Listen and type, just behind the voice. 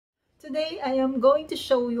Today I am going to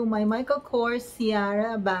show you my Michael Kors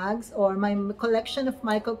Ciara bags, or my collection of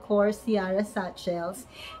Michael Kors Ciara satchels.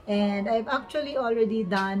 And I've actually already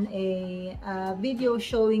done a video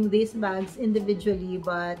showing these bags individually,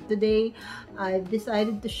 but today I've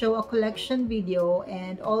decided to show a collection video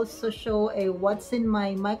and also show a what's in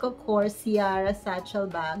my Michael Kors Ciara satchel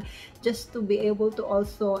bag, just to be able to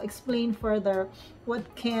also explain further what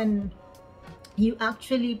can you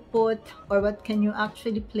actually put, or what can you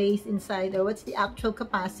actually place inside, or what's the actual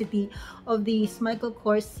capacity of these Michael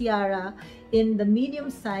Kors Ciara in the medium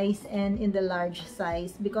size and in the large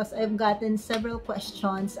size, because I've gotten several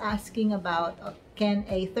questions asking about can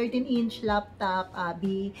a 13-inch laptop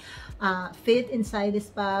be fit inside this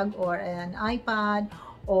bag, or an iPad,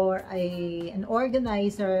 or an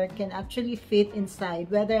organizer can actually fit inside,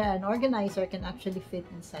 whether an organizer can actually fit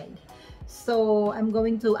inside. So I'm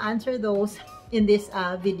going to answer those in this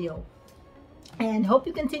video, and hope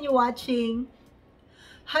you continue watching.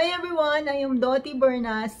 Hi everyone, I am Dottie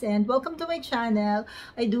Bernas and welcome to my channel.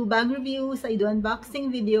 I do bag reviews, I do unboxing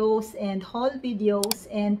videos and haul videos,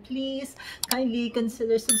 and please kindly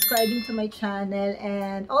consider subscribing to my channel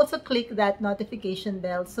and also click that notification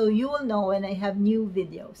bell so you will know when I have new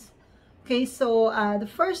videos. Okay, so the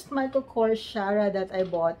first Michael Kors Ciara that I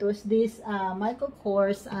bought was this Michael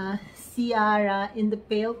Kors Ciara in the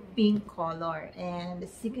pale pink color. And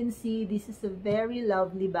as you can see, this is a very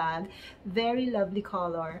lovely bag, very lovely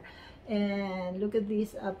color. And look at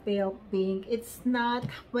this pale pink. It's not,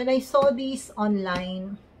 when I saw these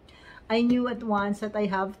online, I knew at once that I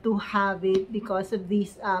have to have it because of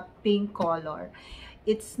this pink color.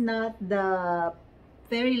 It's not the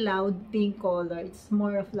very loud pink color, it's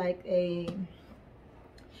more of like a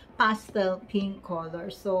pastel pink color.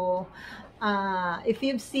 So if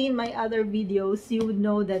you've seen my other videos, you would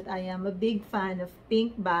know that I am a big fan of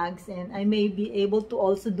pink bags, and I may be able to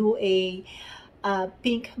also do a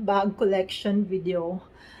pink bag collection video.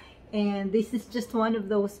 And this is just one of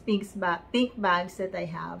those pink bags that I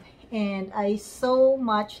have, and I so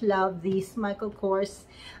much love this Michael Kors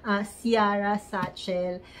Ciara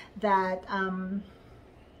satchel that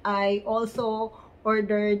I also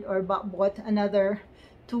ordered or bought another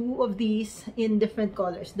two of these in different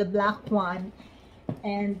colors, the black one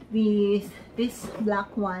and this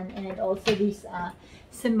black one, and also this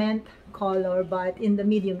cement color, but in the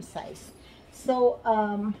medium size. So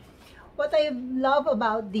what I love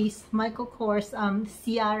about this Michael Kors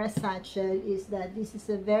Ciara satchel is that this is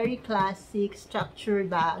a very classic structured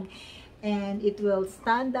bag, and it will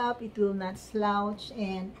stand up, it will not slouch,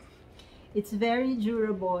 and it's very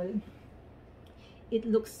durable. It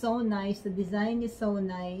looks so nice, the design is so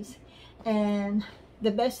nice, and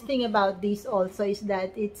the best thing about this also is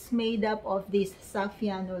that it's made up of this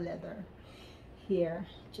Saffiano leather. Here,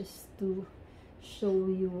 just to show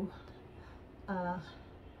you a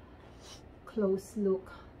close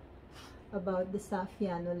look about the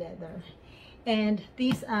Saffiano leather. And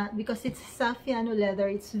this because it's Saffiano leather,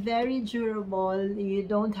 it's very durable. You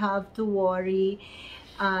don't have to worry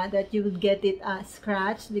that you would get it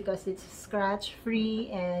scratched, because it's scratch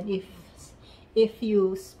free. And if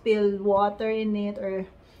you spill water in it, or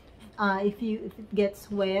if it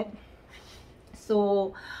gets wet,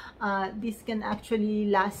 so this can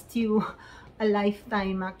actually last you a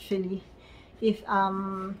lifetime actually. If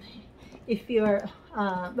you're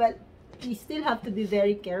well, you still have to be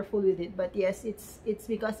very careful with it, but yes, it's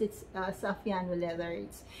because it's Saffiano leather,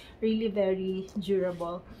 it's really very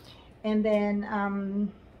durable. And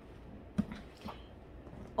then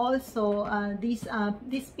also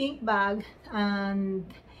this pink bag, and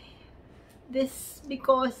this,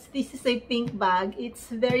 because this is a pink bag, it's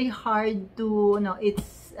very hard to, no,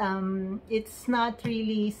 it's not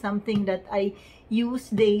really something that I use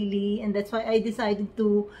daily, and that's why I decided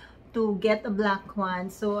to get a black one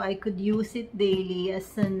so I could use it daily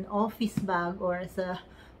as an office bag or as a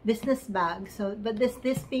business bag. So but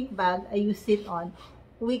this pink bag, I use it on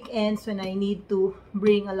weekends when I need to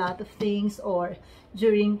bring a lot of things, or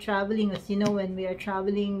during traveling. As you know, when we are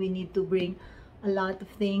traveling, we need to bring a lot of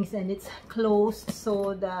things, and it's closed,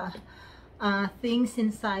 so the things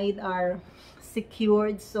inside are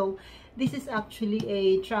secured. So this is actually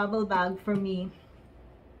a travel bag for me,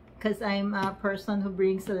 because I'm a person who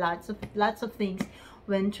brings lots of things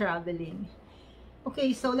when traveling.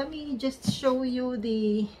 Okay, so let me just show you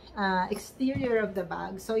the exterior of the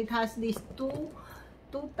bag. So it has these two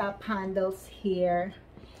top handles here,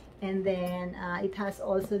 and then it has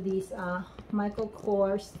also this Michael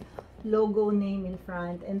Kors logo name in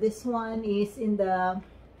front, and this one is in the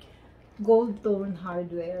gold tone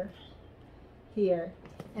hardware here.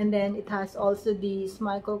 And then it has also these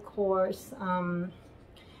Michael Kors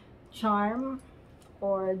charm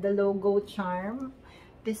or the logo charm.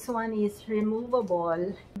 This one is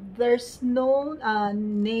removable. There's no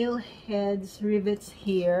nail heads rivets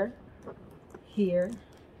here,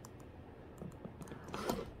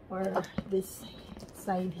 or this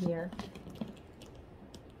side here,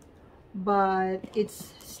 but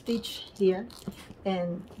it's stitched here,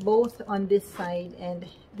 and both on this side and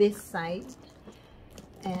this side,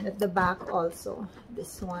 and at the back also,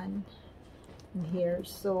 this one here,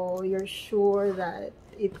 so you're sure that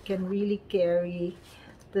it can really carry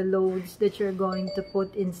the loads that you're going to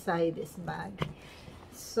put inside this bag.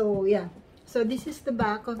 So yeah, so this is the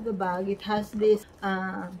back of the bag. It has this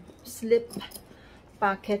slip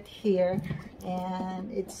pocket here, and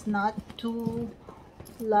it's not too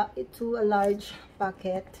a large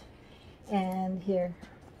pocket. And here,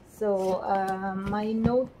 so my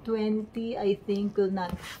Note 20 I think will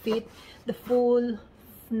not fit, the full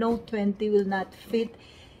Note 20 will not fit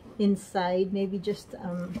inside, maybe just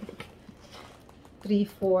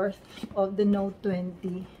 3/4 of the Note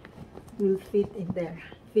 20 will fit in there,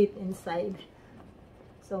 fit inside.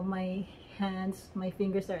 So my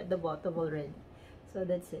fingers are at the bottom already, so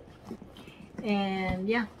that's it. And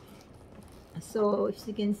yeah, so as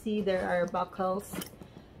you can see, there are buckles,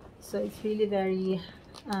 so it's really very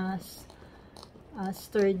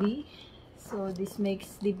sturdy, so this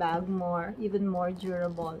makes the bag even more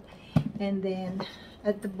durable. And then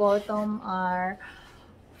at the bottom are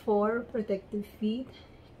 4 protective feet,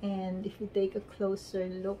 and if you take a closer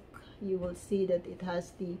look, you will see that it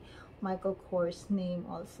has the Michael Kors name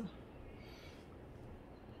also.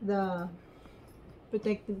 The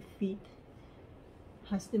protective feet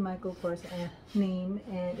has the Michael Kors name,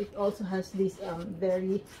 and it also has this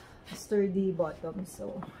very sturdy bottom,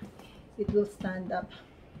 so it will stand up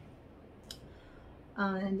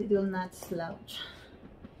and it will not slouch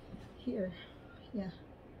here. Yeah,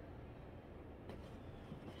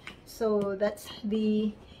 so that's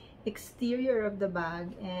the exterior of the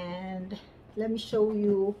bag, and let me show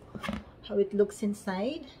you how it looks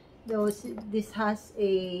inside. This has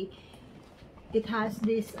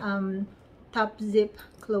this top zip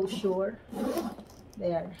closure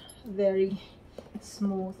there, very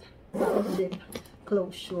smooth top zip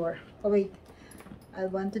closure. Oh wait, I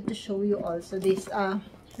wanted to show you also these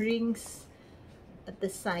rings at the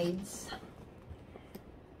sides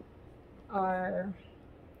are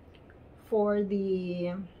for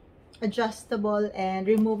the adjustable and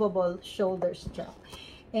removable shoulder strap.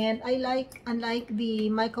 And unlike the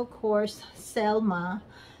Michael Kors Selma,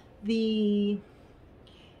 the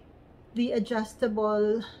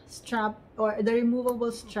adjustable strap or the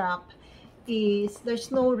removable strap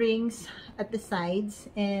there's no rings at the sides,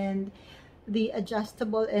 and the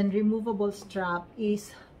adjustable and removable strap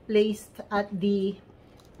is placed at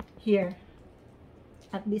here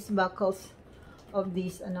at these buckles of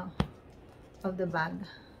these of the bag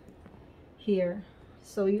here.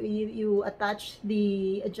 So you attach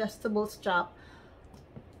the adjustable strap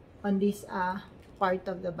on this part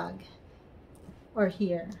of the bag, or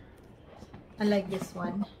here. Unlike this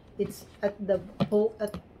one, it's at the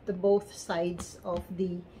both sides of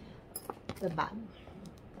the bag.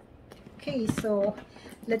 Okay, so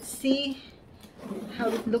let's see how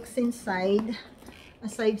it looks inside.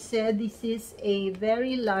 As I've said, this is a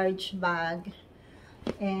very large bag,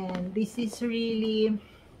 and this is really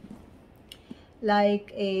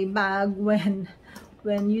like a bag when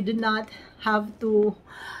you do not have to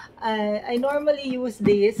I normally use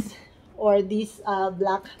this or this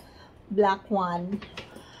black one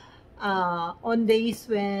on days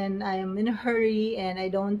when I'm in a hurry and I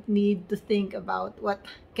don't need to think about what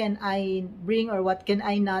can I bring or what can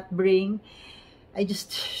I not bring. I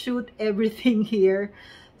just shoot everything here,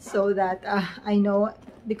 so that I know,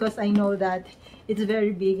 because I know that it's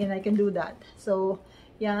very big and I can do that. So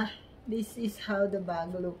yeah, this is how the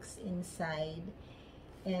bag looks inside,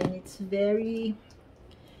 and it's very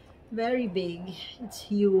big. It's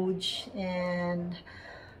huge, and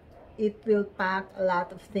it will pack a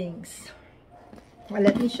lot of things. Well,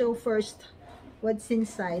 let me show first what's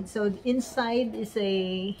inside. So inside is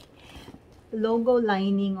a logo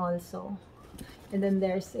lining also, and then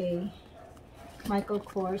there's a Michael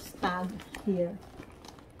Kors tag here,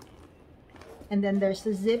 and then there's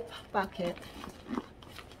a zip pocket.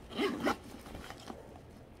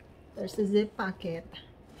 There's a zip pocket,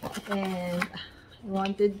 and I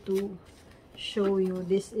wanted to show you,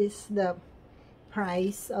 this is the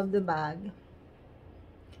price of the bag,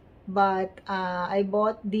 but I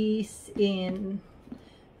bought these in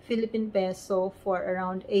Philippine peso for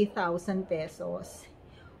around 8,000 pesos,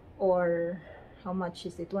 or how much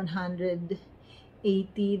is it,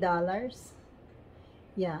 $180.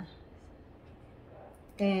 Yeah,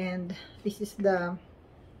 and this is the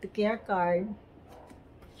care card,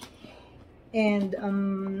 and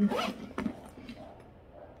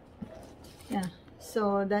yeah,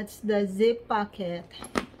 so that's the zip pocket,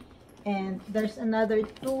 and there's another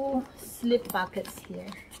 2 slip pockets here.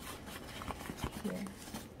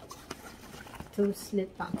 2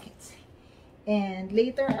 slip pockets, and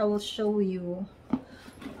later I will show you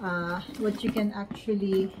what you can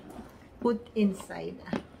actually put inside.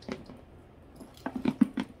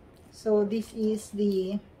 So this is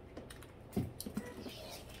the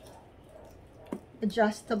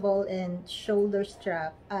adjustable and shoulder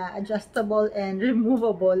strap, adjustable and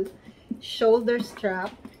removable shoulder strap.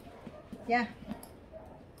 Yeah,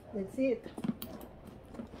 that's it.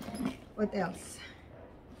 What else?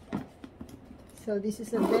 So this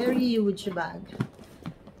is a very huge bag.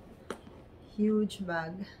 Huge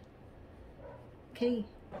bag. Okay,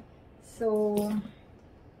 so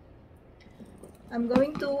I'm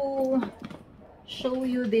going to show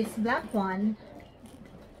you this black one.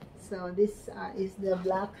 So this is the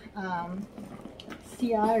black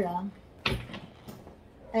Ciara,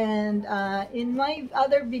 and in my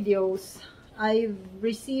other videos I've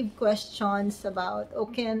received questions about, oh,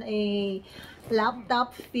 can a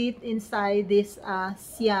laptop fit inside this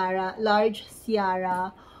Ciara, large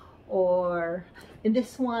Ciara? Or in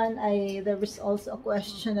this one, there was also a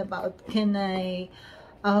question about, can a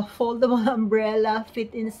foldable umbrella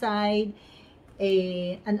fit inside?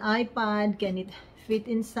 An iPad, can it fit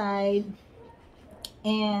inside?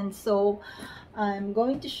 And so I'm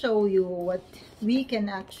going to show you what we can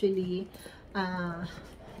actually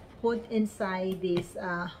put inside this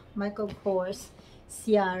Michael Kors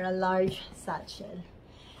Ciara large satchel.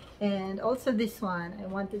 And also this one, I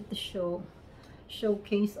wanted to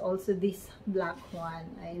showcase also this black one.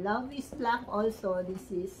 I love this black also.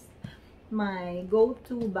 This is my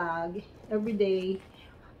go-to bag every day.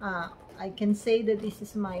 I can say that this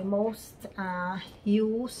is my most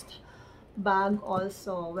used bag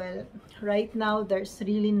also. Well, right now there's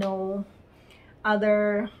really no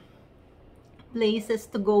other places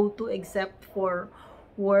to go to except for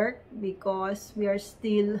work, because we are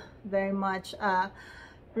still very much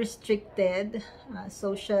restricted.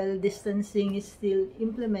 Social distancing is still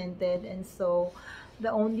implemented, and so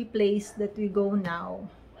the only place that we go now,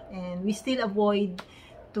 and we still avoid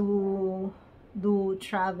to do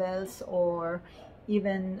travels, or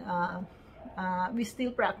even we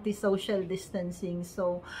still practice social distancing.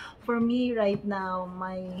 So for me right now,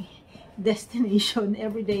 my destination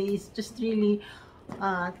every day is just really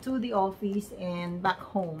to the office and back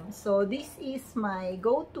home. So this is my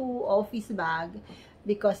go-to office bag,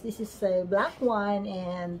 because this is a black one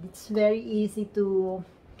and it's very easy to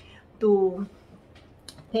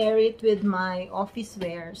pair it with my office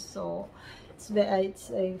wear. So it's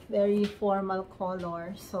a very formal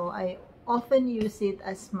color, so I often use it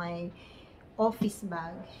as my office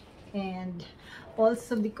bag. And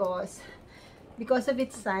also because of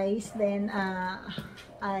its size, then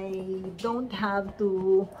I don't have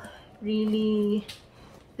to really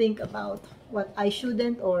think about what I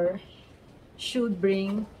shouldn't or should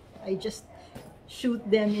bring. I just shoot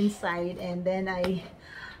them inside, and then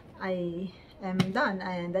I am done,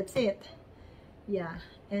 and that's it. Yeah,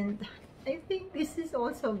 and I think this is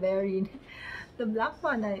also very, the black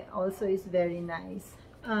one also is very nice.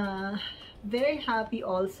 Very happy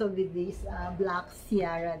also with this black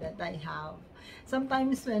Ciara that I have.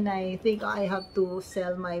 Sometimes when I think, oh, I have to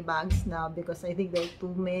sell my bags now because I think there are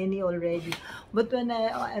too many already. But when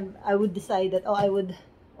I would decide that, oh, I would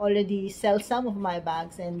already sell some of my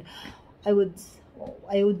bags, and I would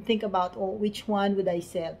think about, oh, which one would I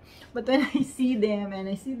sell. But when I see them and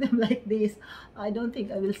I see them like this, I don't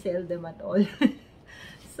think I will sell them at all.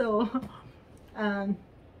 So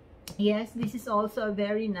yes, this is also a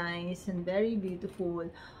very nice and very beautiful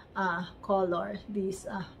color, this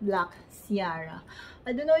black Ciara.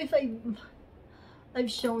 I don't know if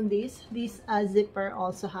I've shown this zipper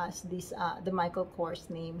also has this the Michael Kors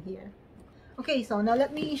name here. Okay, so now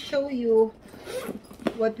let me show you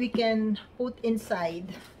what we can put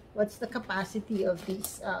inside. What's the capacity of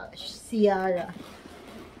this Ciara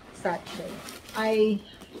satchel?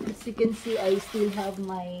 As you can see, I still have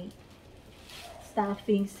my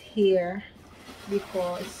stuffings here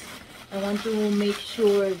because I want to make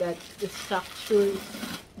sure that the structure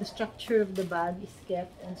of the bag is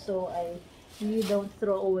kept, and so I really don't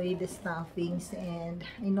throw away the stuffings, and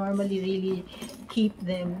I normally really keep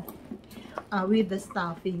them with the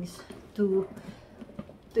stuffings to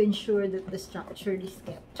ensure that the structure is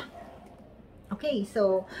kept. Okay,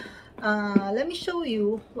 so let me show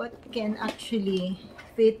you what can actually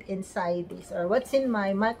fit inside this, or what's in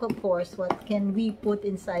my Michael Kors, what can we put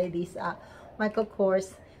inside this Michael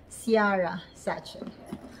Kors Ciara satchel.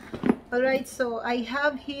 Alright, so I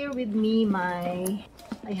have here with me I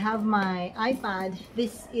have my iPad.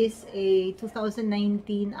 This is a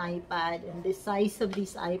 2019 iPad, and the size of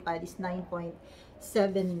this iPad is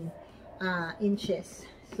 9.7 inches.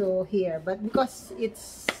 So here, but because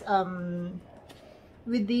it's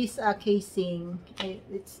with this casing,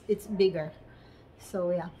 it's bigger.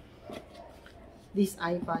 So yeah, this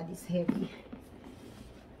iPad is heavy.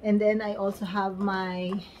 And then I also have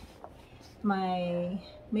my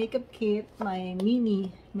makeup kit, my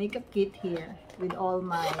mini makeup kit here with all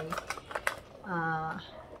my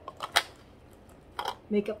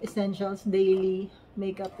makeup essentials, daily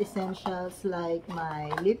makeup essentials, like my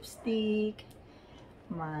lipstick,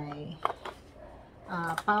 my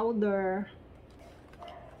powder,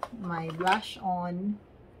 my blush on,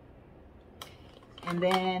 and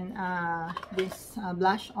then this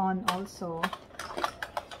blush on also.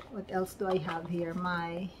 What else do I have here?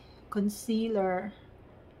 My concealer,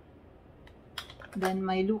 then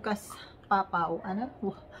my Lucas Papaw,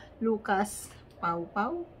 Lucas Pau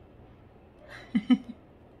Pau,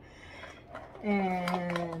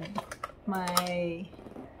 and my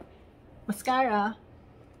mascara,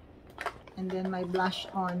 and then my blush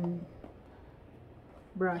on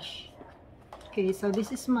brush. Okay, so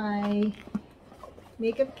this is my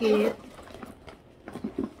makeup kit.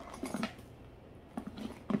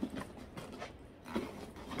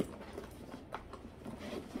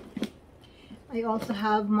 I also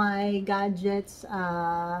have my gadgets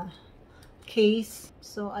case.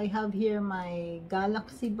 So I have here my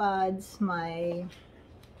Galaxy buds,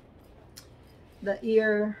 the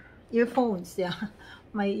earphones, yeah,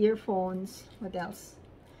 my earphones. What else?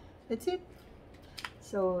 That's it.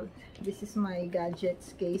 So this is my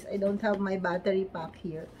gadgets case. I don't have my battery pack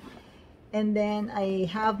here. And then I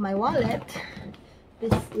have my wallet.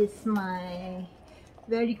 This is my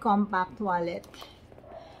very compact wallet.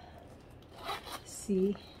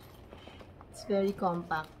 See, it's very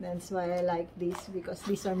compact. That's why I like this, because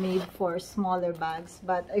these are made for smaller bags.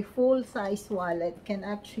 But a full-size wallet can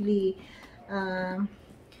actually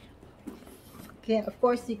of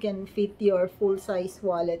course you can fit your full-size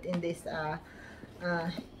wallet in this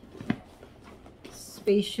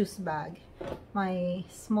spacious bag. My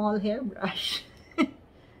small hairbrush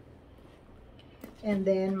and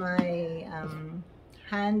then my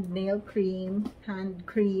hand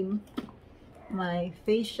cream, my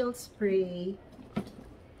facial spray,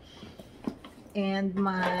 and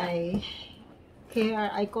my care,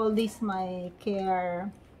 I call this my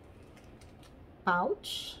care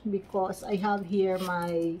pouch, because I have here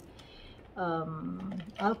my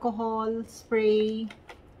alcohol spray,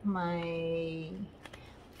 my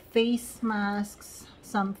face masks,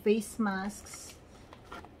 some face masks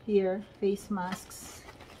here, face masks,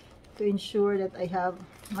 to ensure that I have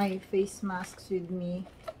my face masks with me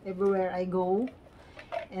everywhere I go.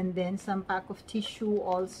 And then some pack of tissue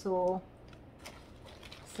also,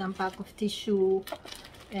 some pack of tissue,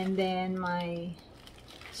 and then my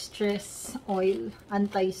stress oil,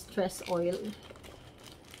 anti-stress oil,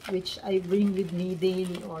 which I bring with me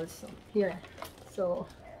daily also here. So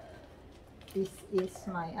this is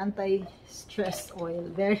my anti-stress oil,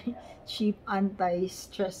 very cheap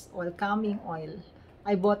anti-stress oil, calming oil.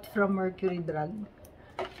 I bought from Mercury Drug.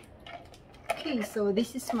 Okay, so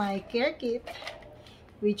this is my care kit,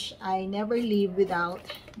 which I never leave without,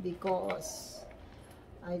 because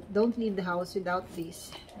I don't leave the house without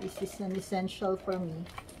this. This is an essential for me.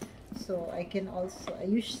 So I can also,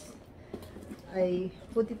 I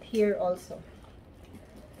put it here also.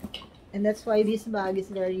 And that's why this bag is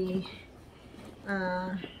very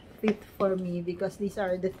fit for me, because these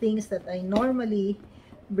are the things that I normally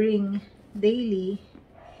bring daily.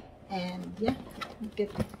 And yeah,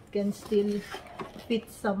 it can still fit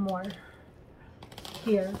some more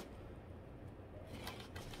here.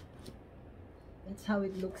 That's how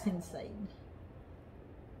it looks inside.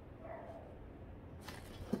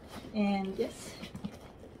 And yes,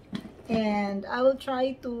 and I will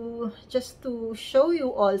try to, just to show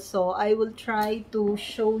you also, I will try to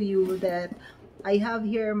show you that I have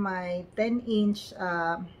here my 10-inch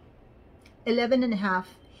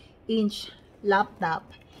 11.5-inch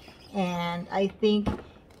laptop, and I think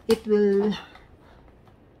it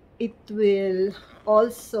will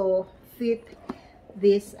also fit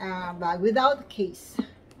this bag without case.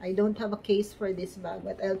 I don't have a case for this bag,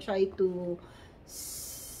 but I'll try to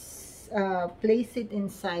place it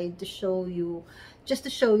inside to show you, just to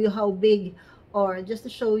show you how big, or just to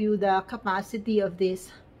show you the capacity of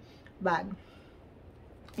this bag.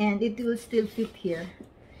 and it will still fit here.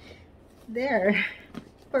 There.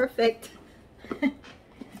 Perfect.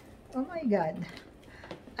 Oh my god,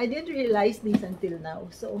 I didn't realize this until now.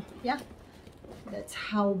 So yeah, that's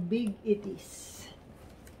how big it is.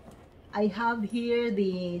 I have here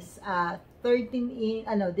this 13 inch,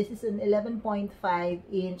 no, this is an 11.5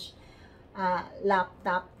 inch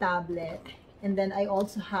laptop tablet, and then I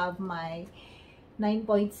also have my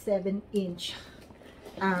 9.7 inch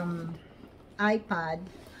iPad,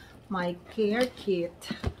 my care kit,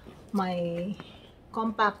 my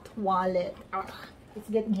compact wallet. It's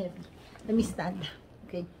getting heavy. Let me stand.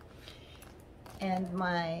 Okay. And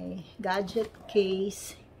my gadget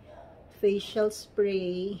case, facial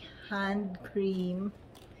spray, hand cream,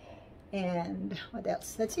 and what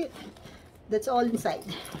else? That's it. That's all inside.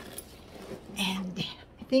 And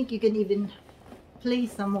I think you can even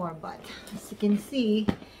place some more, but as you can see,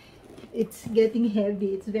 it's getting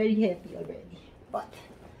heavy. It's very heavy already, but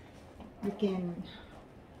you can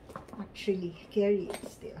actually carry it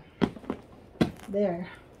still. There.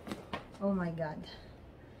 Oh my god,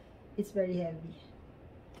 it's very heavy.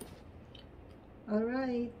 All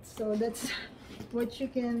right, so that's what you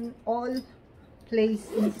can all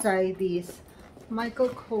place inside this Michael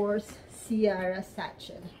Kors Ciara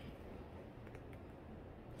satchel.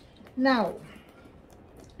 Now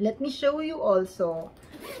let me show you also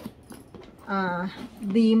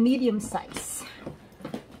the medium size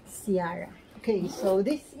Ciara. Okay, so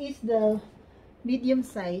this is the medium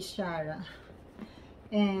size Ciara,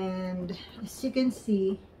 and as you can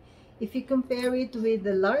see, if you compare it with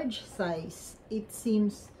the large size,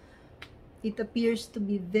 it appears to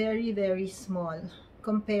be very, very small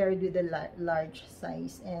compared with the large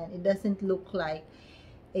size, and it doesn't look like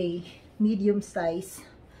a medium size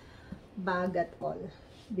bag at all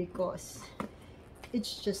because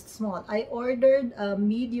it's just small. I ordered a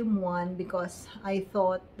medium one because I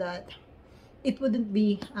thought that it wouldn't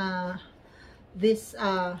be this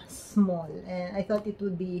small, and I thought it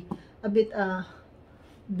would be a bit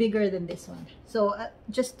bigger than this one. So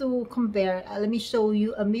just to compare, let me show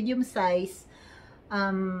you a medium size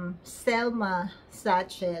Selma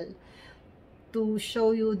satchel to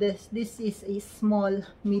show you this. This is a small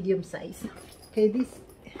medium size. Okay,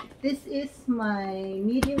 this is my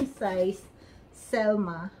medium size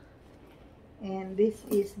Selma, and this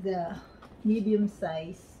is the medium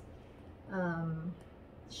size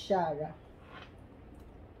Ciara.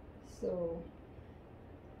 So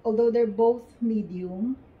although they're both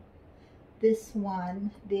medium, this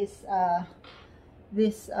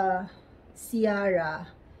Ciara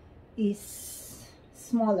is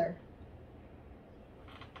smaller.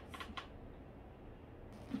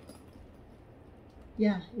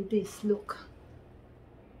 Yeah, it is. Look.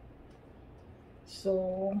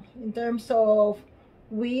 So in terms of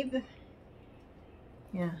width,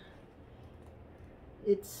 yeah,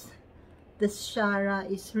 the Ciara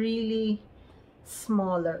is really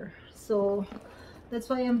smaller. So that's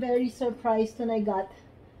why I'm very surprised when I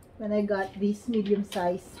got this medium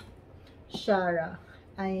size Ciara.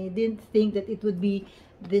 I didn't think that it would be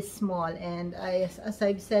this small, and as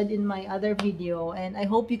I've said in my other video, and I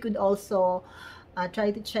hope you could also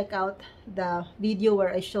try to check out the video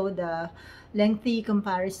where I show the lengthy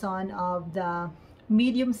comparison of the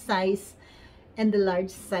medium size and the large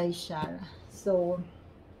size Ciara. So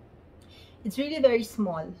it's really very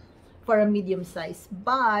small for a medium size,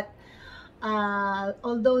 but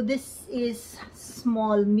although this is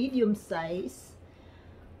small medium size,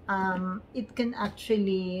 it can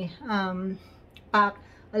actually pack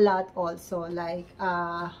a lot also. Like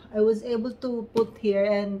I was able to put here,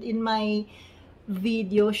 and in my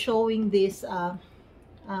video showing this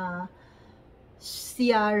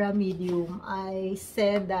Ciara medium, I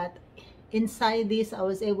said that inside this I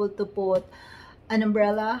was able to put an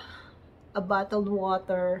umbrella, a bottled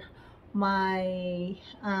water, my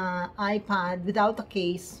iPad without a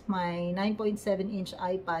case, my 9.7-inch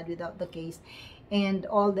iPad without the case, and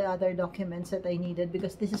all the other documents that I needed,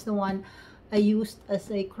 because this is the one I used as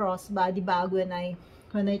a crossbody bag when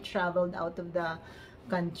I traveled out of the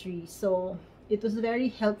country. So it was very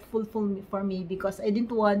helpful for me because I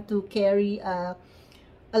didn't want to carry a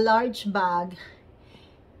large bag,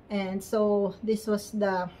 and so this was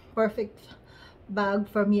the perfect bag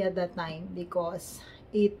for me at that time because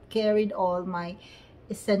it carried all my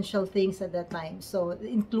essential things at that time. So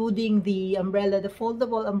including the umbrella, the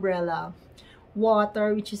foldable umbrella,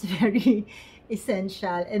 water, which is very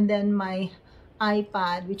essential, and then my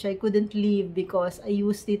iPad, which I couldn't leave because I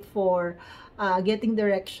used it for getting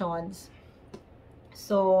directions.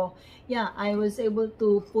 So yeah, I was able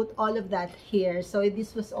to put all of that here. So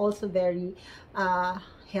this was also very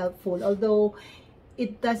helpful, although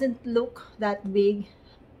it doesn't look that big.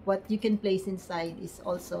 What you can place inside is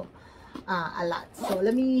also a lot. So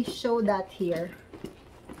let me show that here.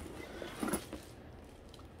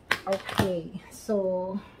 Okay,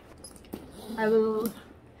 so I will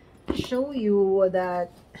show you that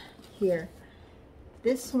here.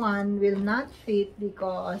 This one will not fit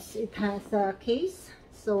because it has a case.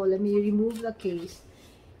 So let me remove the case.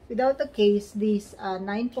 Without the case, this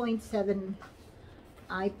 9.7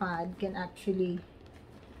 iPad can actually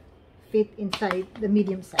fit inside the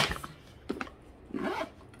medium size.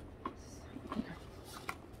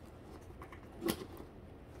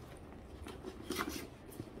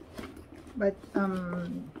 But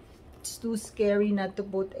it's too scary not to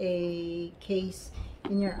put a case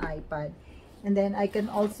in your iPad. And then I can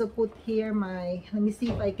also put here my, let me see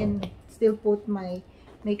if I can still put my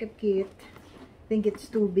makeup kit. I think it's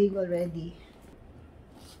too big already.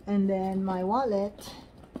 And then my wallet.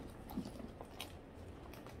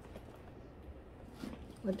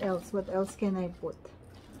 What else? What else can I put?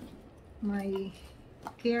 My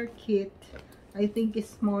care kit, I think,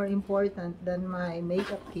 is more important than my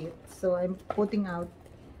makeup kit. So I'm putting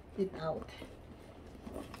it out.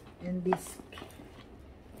 And this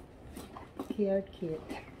care kit.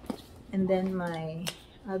 And then my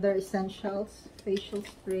other essentials, facial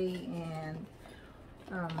spray and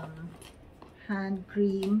hand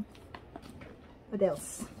cream. What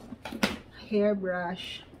else?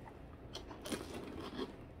 Hairbrush.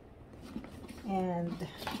 And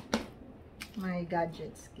my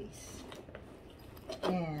gadgets case.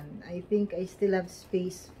 And I think I still have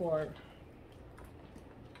space for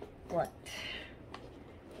what?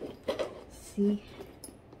 See?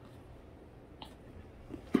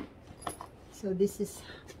 So this is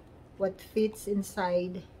what fits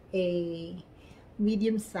inside a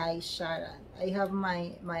medium-sized Ciara. I have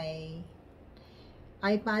my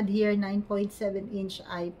iPad here, 9.7-inch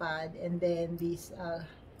iPad, and then this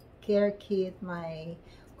care kit, my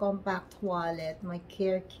compact wallet, my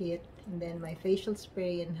care kit, and then my facial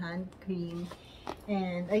spray and hand cream.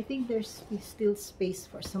 And I think there's still space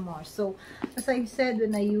for some more. So as I said,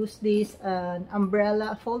 when I use this, an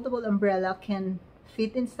umbrella, foldable umbrella can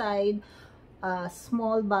fit inside. A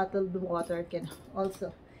small bottled water can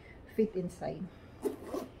also fit inside.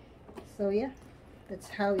 So yeah, that's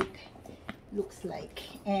how it looks like.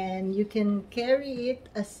 And you can carry it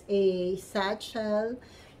as a satchel,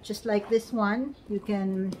 just like this one. You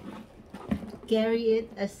can carry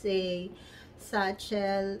it as a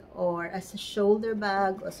satchel or as a shoulder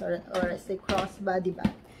bag or as a crossbody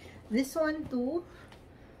bag. This one too.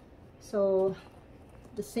 So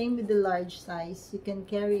the same with the large size. You can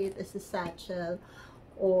carry it as a satchel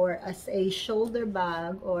or as a shoulder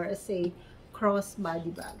bag or as a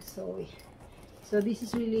crossbody bag. So this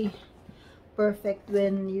is really perfect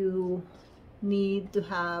when you need to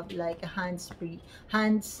have like a hands-free.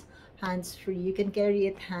 You can carry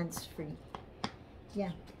it hands-free.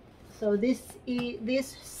 Yeah. So this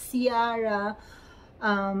Ciara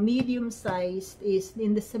medium-sized is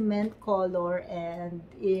in the cement color and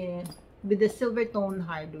with the silver tone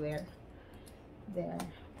hardware. There.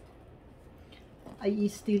 I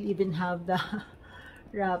still even have the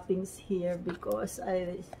wrappings here because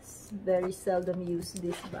I very seldom use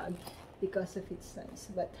this bag because of its size.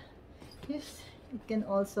 But yes, it can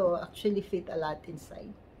also actually fit a lot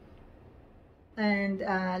inside. And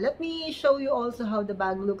let me show you also how the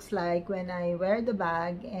bag looks like when I wear the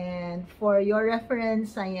bag. And for your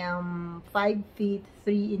reference, I am 5 feet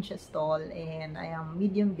 3 inches tall and I am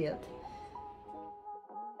medium built.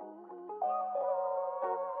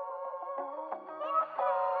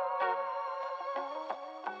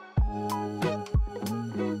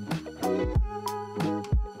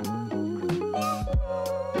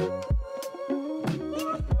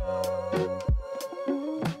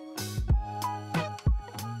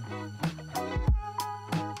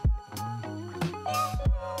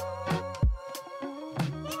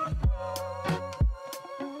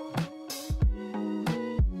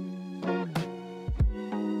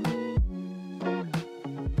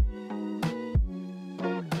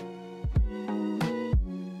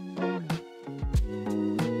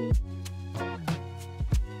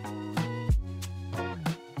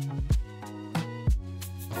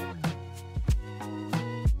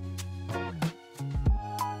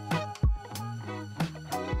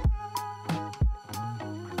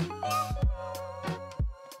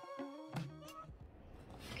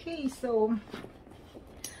 Okay, so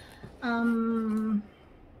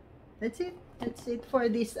that's it for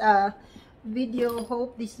this video.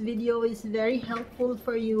 Hope this video is very helpful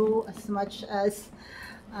for you as much as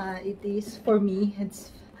it is for me.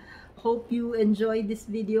 It's Hope you enjoyed this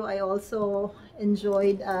video. I also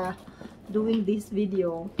enjoyed doing this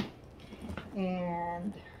video,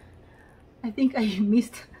 and I think I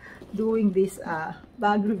missed doing this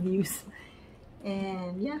bag reviews.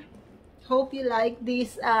 And yeah, hope you like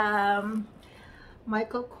this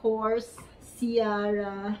Michael Kors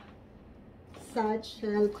Ciara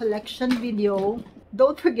Satchel collection video.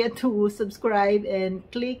 Don't forget to subscribe and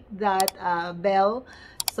click that bell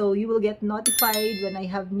so you will get notified when I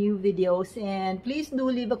have new videos. And please do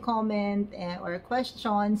leave a comment or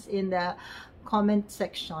questions in the comment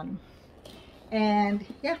section. And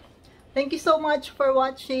yeah, thank you so much for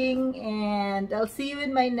watching, and I'll see you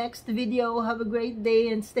in my next video. Have a great day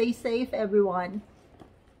and stay safe, everyone.